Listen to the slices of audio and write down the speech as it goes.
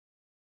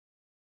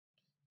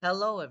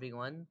Hello,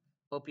 everyone.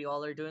 Hope you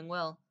all are doing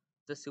well.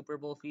 The Super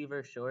Bowl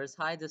fever sure is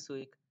high this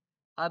week.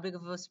 How big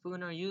of a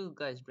spoon are you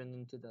guys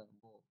bringing to the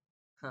bowl?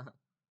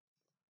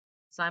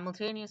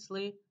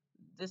 Simultaneously,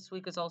 this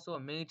week is also a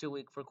major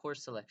week for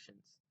course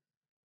selections.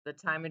 The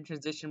time in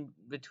transition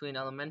between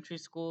elementary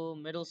school,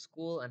 middle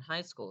school, and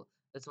high school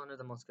is one of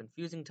the most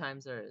confusing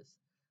times there is.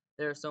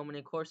 There are so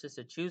many courses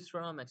to choose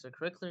from,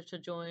 extracurriculars to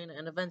join,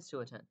 and events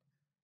to attend.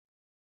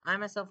 I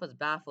myself was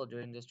baffled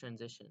during this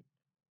transition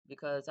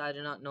because I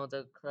did not know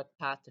the correct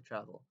path to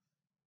travel.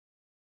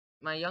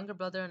 My younger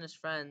brother and his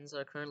friends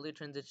are currently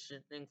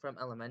transitioning from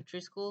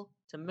elementary school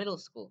to middle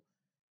school,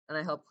 and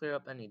I help clear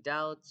up any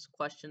doubts,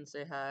 questions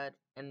they had,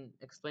 and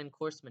explain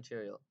course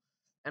material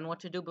and what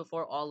to do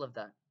before all of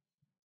that.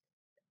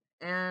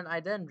 And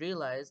I then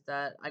realized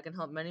that I can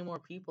help many more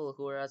people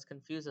who are as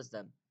confused as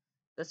them.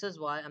 This is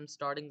why I'm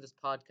starting this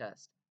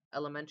podcast,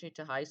 Elementary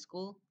to High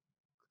School,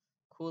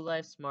 Cool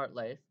Life, Smart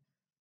Life,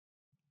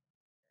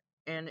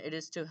 and it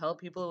is to help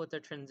people with their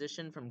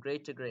transition from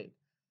grade to grade.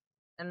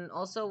 And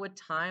also, with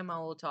time, I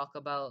will talk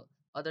about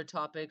other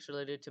topics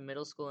related to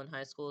middle school and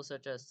high school,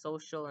 such as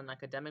social and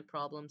academic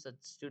problems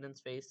that students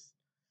face.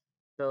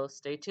 So,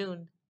 stay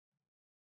tuned.